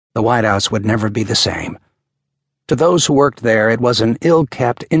The White House would never be the same. To those who worked there, it was an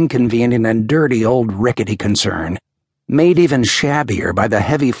ill-kept, inconvenient, and dirty old rickety concern, made even shabbier by the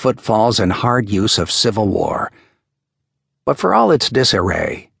heavy footfalls and hard use of Civil War. But for all its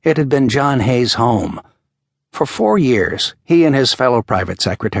disarray, it had been John Hay's home. For 4 years, he and his fellow private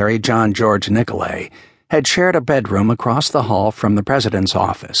secretary, John George Nicolay, had shared a bedroom across the hall from the president's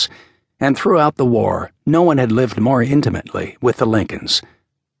office, and throughout the war, no one had lived more intimately with the Lincolns.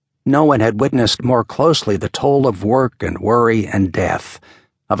 No one had witnessed more closely the toll of work and worry and death,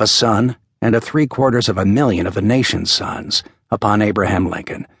 of a son and 750,000 of the nation's sons, upon Abraham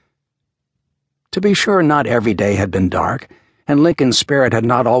Lincoln. To be sure, not every day had been dark, and Lincoln's spirit had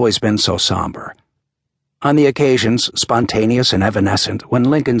not always been so somber. On the occasions, spontaneous and evanescent, when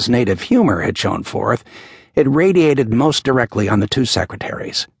Lincoln's native humor had shone forth, it radiated most directly on the two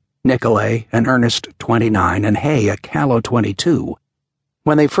secretaries, Nicolay, an earnest 29, and Hay, a callow 22,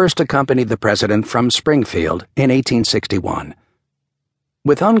 when they first accompanied the president from Springfield in 1861.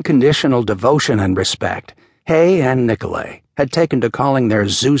 With unconditional devotion and respect, Hay and Nicolay had taken to calling their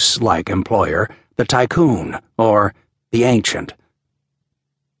Zeus-like employer the Tycoon, or the Ancient.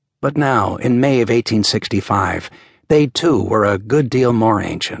 But now, in May of 1865, they too were a good deal more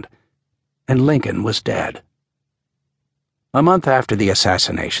ancient, and Lincoln was dead. A month after the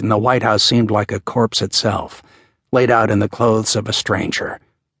assassination, the White House seemed like a corpse itself, laid out in the clothes of a stranger.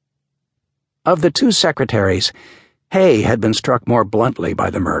 Of the two secretaries, Hay had been struck more bluntly by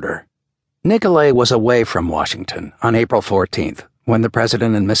the murder. Nicolay was away from Washington on April 14th, when the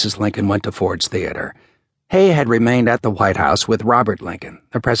President and Mrs. Lincoln went to Ford's Theater. Hay had remained at the White House with Robert Lincoln,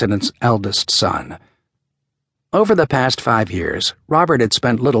 the President's eldest son. Over the past 5 years, Robert had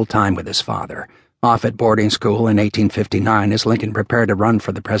spent little time with his father, off at boarding school in 1859 as Lincoln prepared to run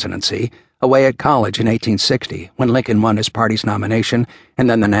for the presidency, away at college in 1860 when Lincoln won his party's nomination and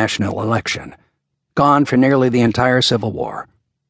then the national election, gone for nearly the entire Civil War.